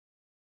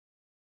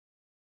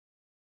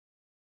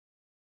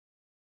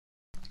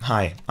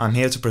Hi, I'm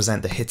here to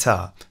present the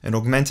HiTAR, an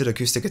augmented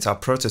acoustic guitar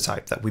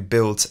prototype that we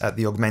built at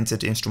the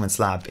Augmented Instruments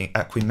Lab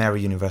at Queen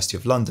Mary University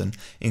of London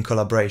in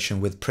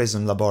collaboration with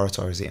Prism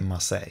Laboratories in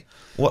Marseille.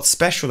 What's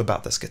special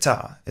about this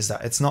guitar is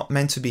that it's not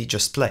meant to be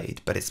just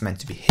played, but it's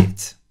meant to be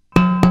hit.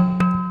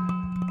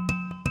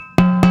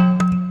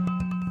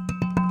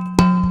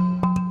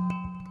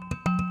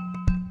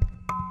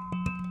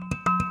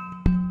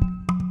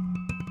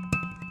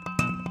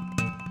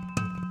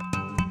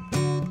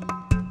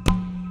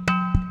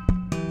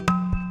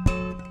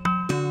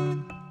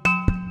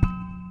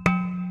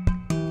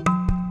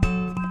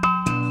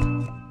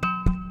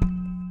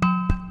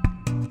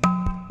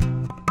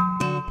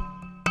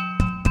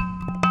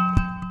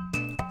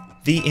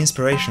 The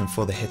inspiration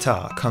for the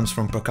HiTAR comes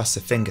from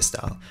percussive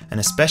fingerstyle, and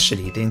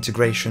especially the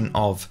integration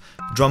of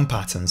drum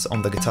patterns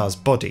on the guitar's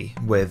body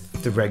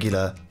with the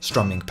regular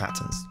strumming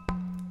patterns.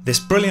 This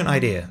brilliant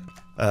idea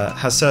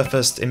has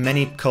surfaced in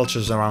many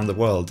cultures around the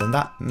world, and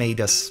that made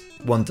us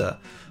wonder,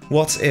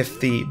 what if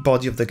the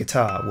body of the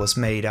guitar was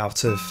made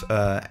out of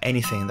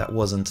anything that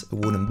wasn't a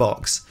wooden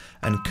box?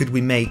 And could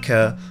we make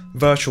a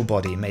virtual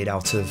body made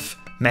out of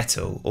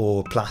metal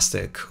or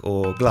plastic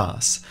or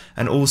glass?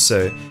 And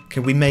also,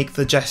 can we make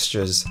the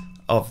gestures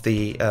of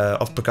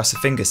percussive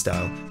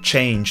fingerstyle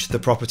change the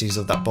properties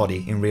of that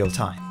body in real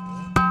time?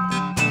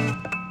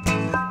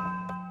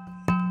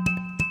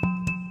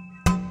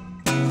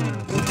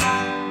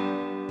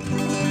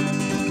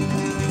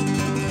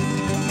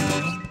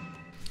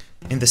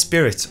 In the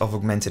spirit of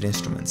augmented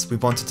instruments, we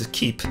wanted to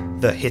keep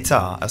the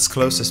HiTAR as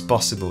close as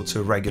possible to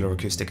a regular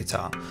acoustic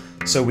guitar.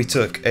 So we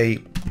took a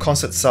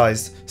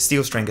concert-sized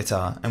steel string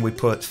guitar and we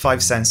put 5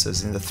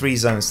 sensors in the 3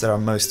 zones that are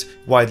most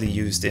widely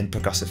used in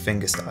percussive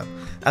fingerstyle: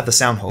 at the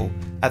sound hole,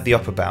 at the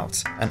upper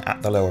bout, and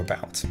at the lower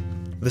bout.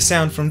 The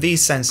sound from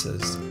these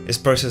sensors is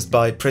processed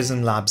by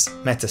Prism Lab's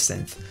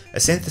Metasynth, a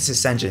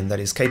synthesis engine that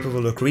is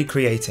capable of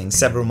recreating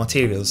several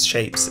materials,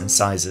 shapes, and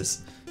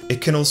sizes. It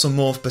can also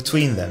morph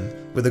between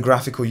them with a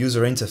graphical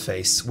user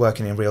interface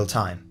working in real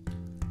time.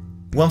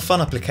 One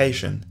fun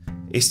application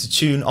is to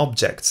tune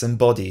objects and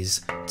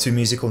bodies to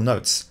musical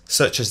notes,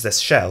 such as this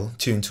shell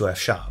tuned to F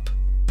sharp.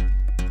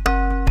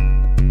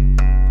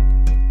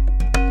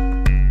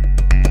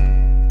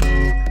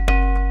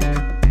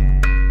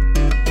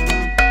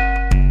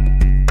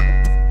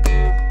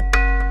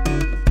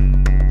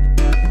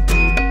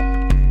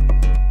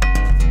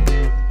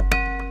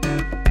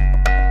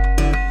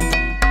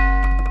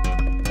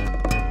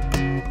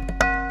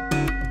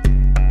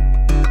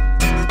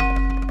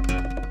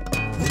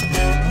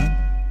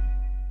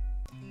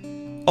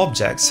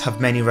 Objects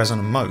have many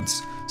resonant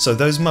modes, so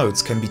those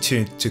modes can be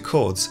tuned to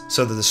chords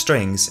so that the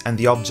strings and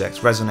the object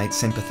resonate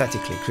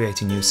sympathetically,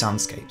 creating new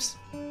soundscapes.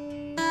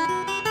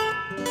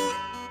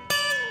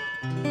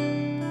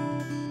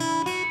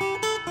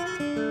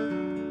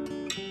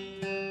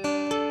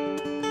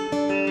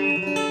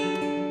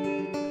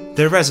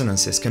 Their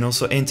resonances can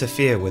also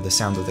interfere with the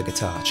sound of the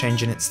guitar,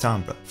 changing its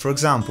timbre. For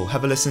example,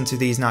 have a listen to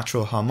these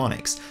natural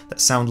harmonics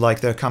that sound like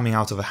they're coming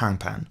out of a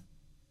hangpan.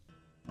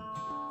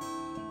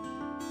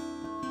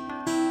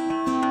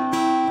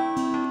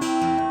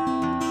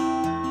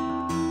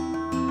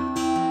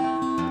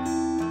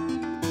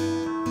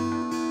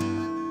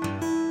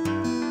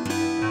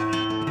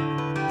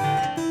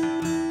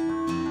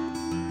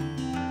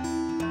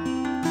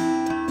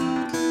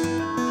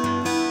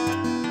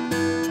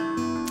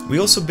 We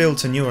also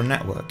built a neural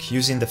network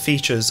using the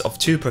features of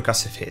 2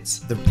 percussive hits,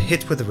 the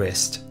hit with the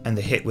wrist and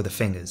the hit with the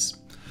fingers.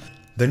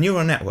 The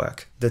neural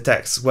network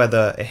detects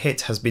whether a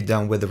hit has been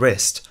done with the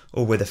wrist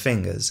or with the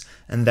fingers,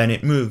 and then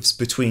it moves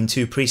between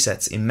 2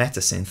 presets in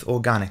Metasynth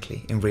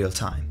organically in real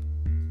time.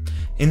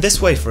 In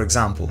this way, for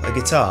example, a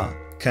guitar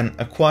can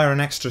acquire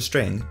an extra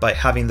string by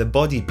having the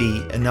body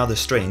be another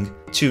string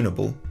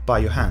tunable by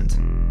your hand.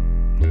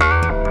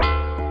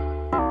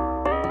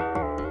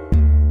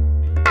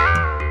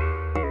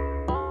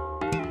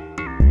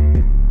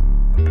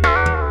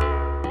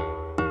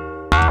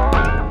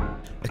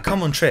 A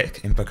common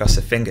trick in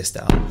percussive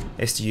fingerstyle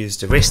is to use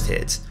the wrist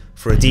hit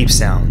for a deep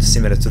sound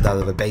similar to that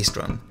of a bass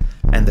drum,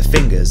 and the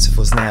fingers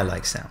for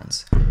snare-like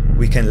sounds.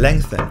 We can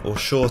lengthen or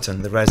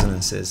shorten the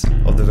resonances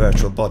of the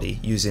virtual body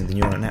using the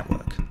neural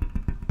network.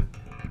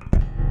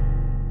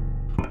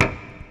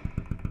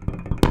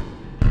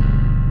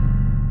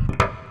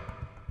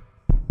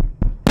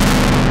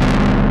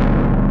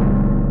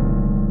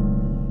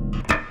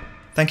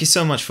 Thank you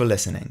so much for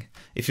listening.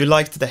 If you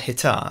liked the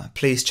HiTAR,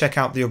 please check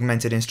out the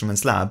Augmented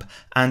Instruments Lab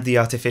and the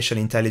Artificial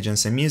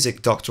Intelligence and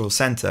Music Doctoral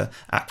Centre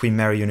at Queen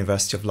Mary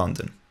University of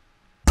London.